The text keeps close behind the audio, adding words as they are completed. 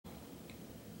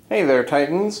Hey there,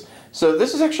 Titans. So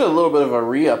this is actually a little bit of a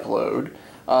re-upload,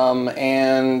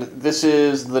 and this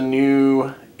is the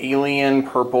new alien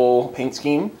purple paint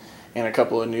scheme and a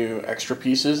couple of new extra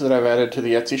pieces that I've added to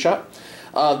the Etsy shop.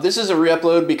 This is a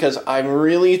re-upload because I'm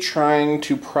really trying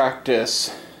to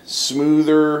practice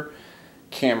smoother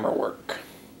camera work,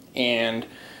 and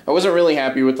I wasn't really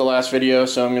happy with the last video,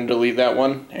 so I'm going to delete that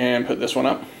one and put this one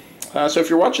up. So if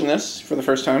you're watching this for the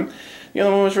first time, the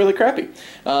other one was really crappy.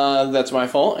 That's my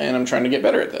fault, and I'm trying to get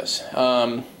better at this.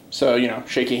 So, you know,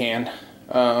 shaky hand.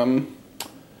 But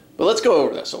let's go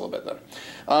over this a little bit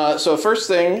then. So first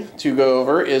thing to go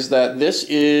over is that this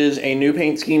is a new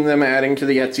paint scheme that I'm adding to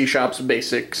the Etsy shop's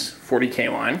basics 40K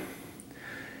line.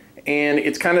 And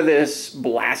it's kind of this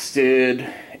blasted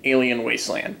alien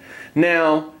wasteland.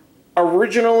 Now,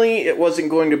 originally it wasn't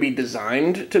going to be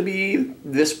designed to be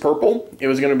this purple. It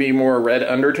was going to be more red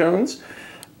undertones.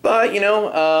 But, you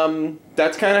know,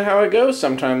 that's kind of how it goes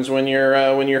sometimes when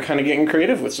you're kind of getting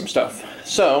creative with some stuff.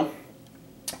 So,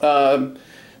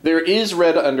 there is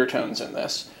red undertones in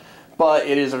this, but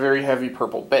it is a very heavy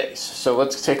purple base. So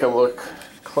let's take a look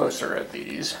closer at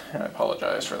these. And I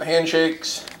apologize for the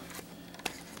handshakes.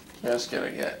 Just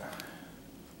gonna get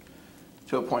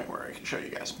to a point where I can show you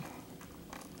guys.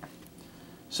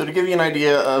 So to give you an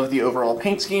idea of the overall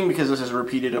paint scheme, because this is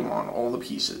repeated on all the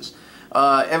pieces.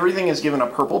 Everything is given a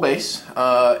purple base,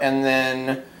 and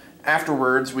then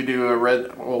afterwards we do a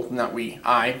red, well, not we,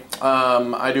 I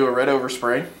do a red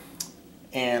overspray,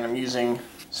 and I'm using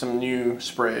some new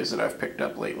sprays that I've picked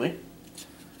up lately.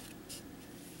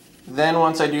 Then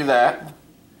once I do that,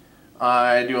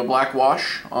 I do a black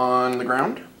wash on the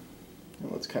ground.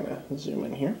 Let's kind of zoom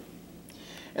in here.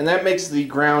 And that makes the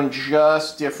ground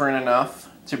just different enough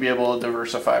to be able to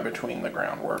diversify between the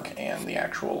groundwork and the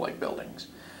actual like buildings.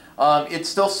 It's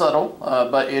still subtle,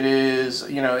 but it is,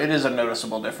 you know, it is a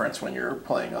noticeable difference when you're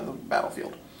playing on the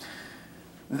battlefield.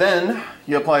 Then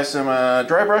you apply some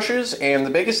dry brushes, and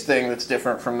the biggest thing that's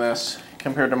different from this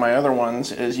compared to my other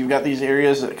ones is you've got these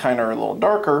areas that kind of are a little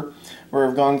darker, where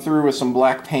I've gone through with some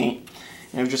black paint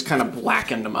and I've just kind of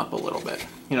blackened them up a little bit.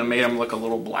 You know, made them look a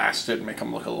little blasted, make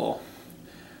them look a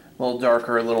little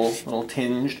darker, a little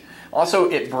tinged. Also,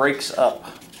 it breaks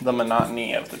up the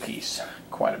monotony of the piece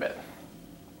quite a bit.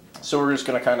 So we're just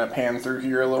going to kind of pan through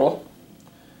here a little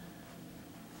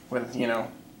with, you know,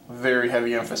 very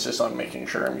heavy emphasis on making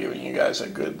sure I'm giving you guys a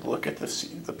good look at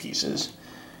the pieces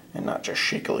and not just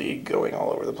shakily going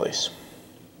all over the place.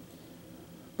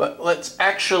 But let's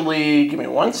actually, give me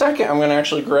 1 second, I'm going to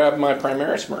actually grab my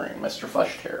Primaris Marine, Mr.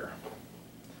 Flesh Terror.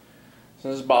 So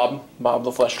this is Bob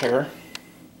the Flesh Terror.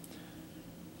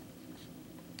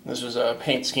 This was a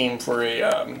paint scheme for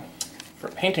a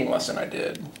painting lesson I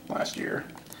did last year.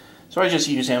 So I just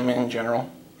use him in general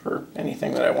for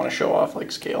anything that I want to show off, like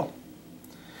scale.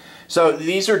 So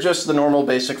these are just the normal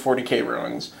basic 40K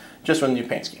ruins, just with a new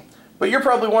paint scheme. But you're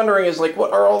probably wondering is like,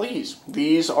 what are all these?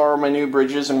 These are my new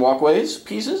bridges and walkways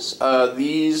pieces.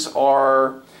 These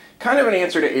are kind of an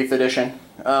answer to 8th edition,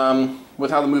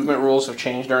 with how the movement rules have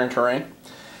changed during terrain.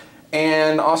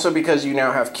 And also because you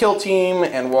now have kill team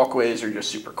and walkways are just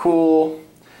super cool.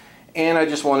 And I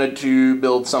just wanted to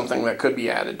build something that could be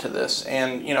added to this.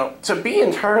 And, you know, to be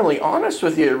entirely honest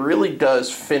with you, it really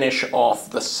does finish off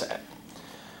the set.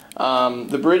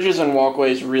 The bridges and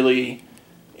walkways really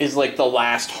is like the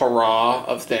last hurrah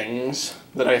of things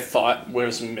that I thought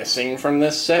was missing from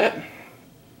this set.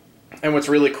 And what's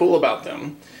really cool about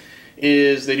them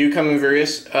is they do come in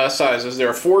various sizes. There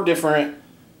are 4 different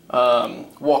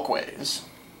walkways,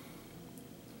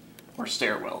 or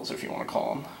stairwells if you want to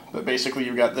call them. But basically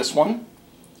you've got this one,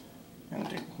 and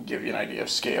to give you an idea of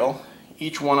scale,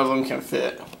 each one of them can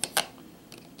fit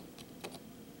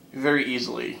very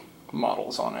easily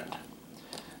models on it.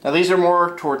 Now these are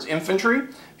more towards infantry.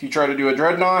 If you try to do a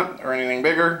dreadnought or anything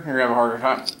bigger, you're going to have a harder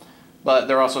time. But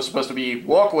they're also supposed to be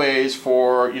walkways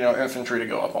for, you know, infantry to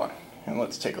go up on. And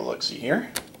let's take a look, see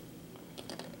here.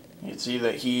 You can see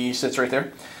that he sits right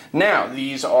there. Now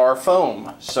these are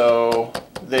foam, so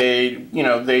they, you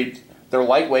know, they're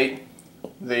lightweight.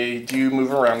 They do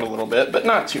move around a little bit, but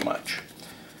not too much.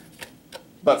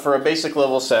 But for a basic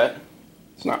level set,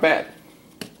 it's not bad.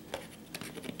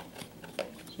 So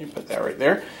you put that right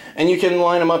there. And you can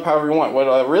line them up however you want. What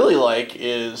I really like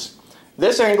is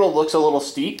this angle looks a little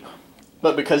steep,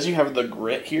 but because you have the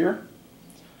grit here,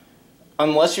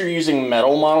 unless you're using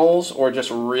metal models or just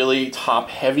really top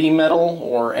heavy metal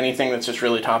or anything that's just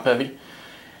really top heavy,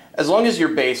 as long as your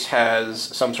base has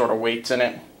some sort of weights in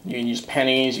it, you can use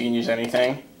pennies, you can use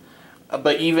anything.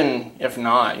 But even if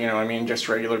not, you know, I mean, just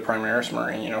regular Primaris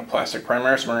Marine, you know, plastic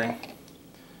Primaris Marine,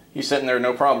 he's sitting there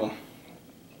no problem.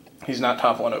 He's not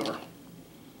toppling over.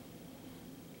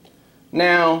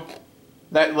 Now,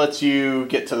 that lets you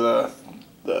get to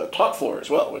the top floor as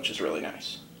well, which is really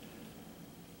nice.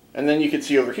 And then you can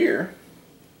see over here,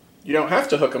 you don't have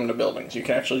to hook them to buildings. You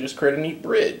can actually just create a neat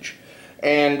bridge.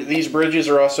 And these bridges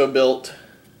are also built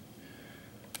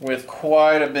with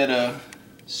quite a bit of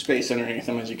space underneath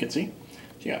them, as you can see.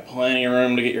 So you got plenty of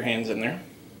room to get your hands in there,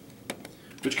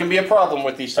 which can be a problem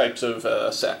with these types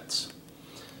of sets.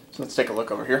 So let's take a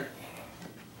look over here.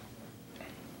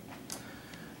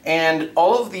 And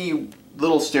all of the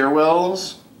little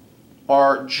stairwells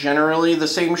are generally the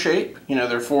same shape. You know,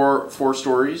 they're four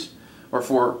stories, or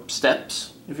 4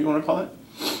 steps, if you want to call it.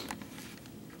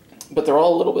 But they're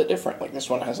all a little bit different. Like this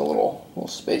one has a little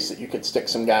space that you could stick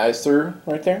some guys through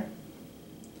right there.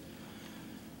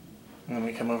 And then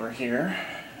we come over here,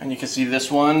 and you can see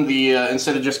this one.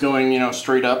 Instead of just going, you know,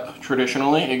 straight up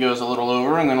traditionally, it goes a little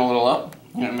over and then a little up.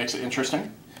 You know, it makes it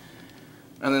interesting.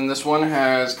 And then this one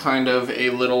has kind of a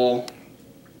little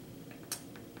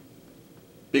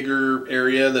bigger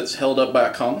area that's held up by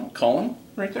a column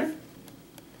right there.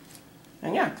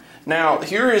 And yeah. Now,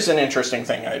 here is an interesting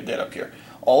thing I did up here.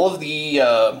 All of the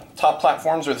top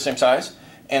platforms are the same size,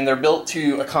 and they're built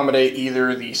to accommodate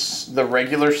either the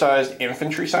regular sized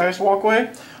infantry sized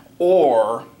walkway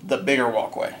or the bigger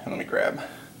walkway. And let me grab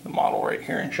the model right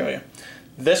here and show you.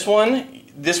 This one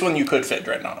you could fit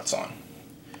dreadnoughts on.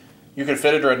 You could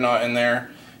fit a dreadnought in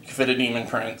there, you could fit a demon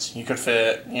prince, you could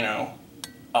fit, you know,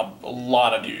 a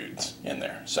lot of dudes in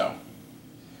there. So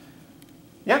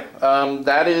yeah,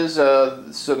 that is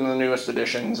some of the newest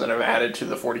additions that I've added to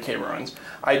the 40K runs.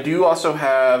 I do also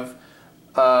have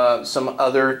some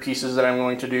other pieces that I'm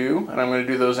going to do, and I'm going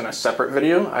to do those in a separate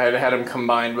video. I had them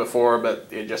combined before, but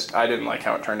I didn't like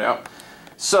how it turned out.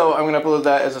 So I'm going to upload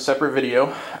that as a separate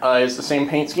video. It's the same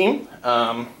paint scheme,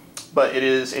 but it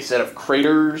is a set of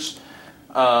craters,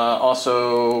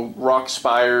 also rock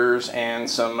spires, and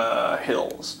some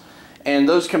hills. And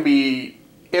those can be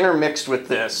intermixed with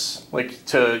this, like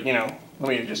to, you know, let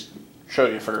me just show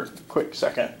you for a quick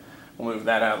second. We'll move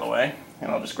that out of the way,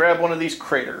 and I'll just grab one of these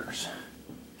craters.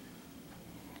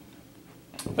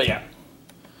 But yeah,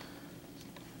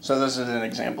 so this is an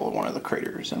example of one of the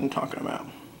craters I'm talking about.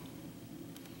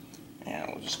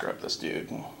 And we'll just grab this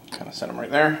dude and kind of set him right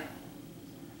there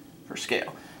for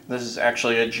scale. This is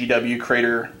actually a GW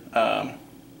crater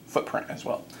footprint as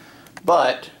well.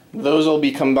 But those will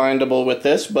be combinable with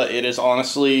this, but it is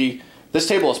honestly, this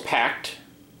table is packed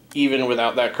even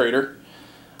without that crater.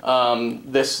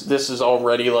 This is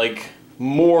already like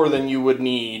more than you would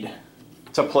need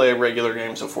to play regular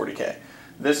games of 40K.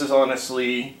 This is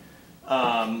honestly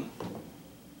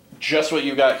just what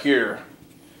you got here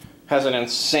has an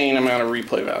insane amount of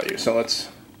replay value. So let's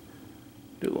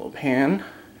do a little pan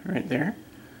right there.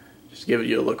 Just give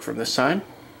you a look from this side.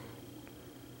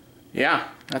 Yeah,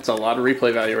 that's a lot of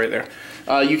replay value right there.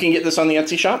 You can get this on the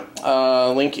Etsy shop.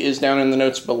 Link is down in the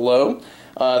notes below.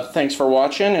 Thanks for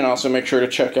watching, and also make sure to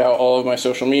check out all of my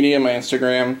social media, my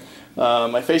Instagram,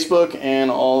 my Facebook, and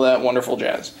all that wonderful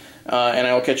jazz. And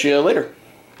I will catch you later.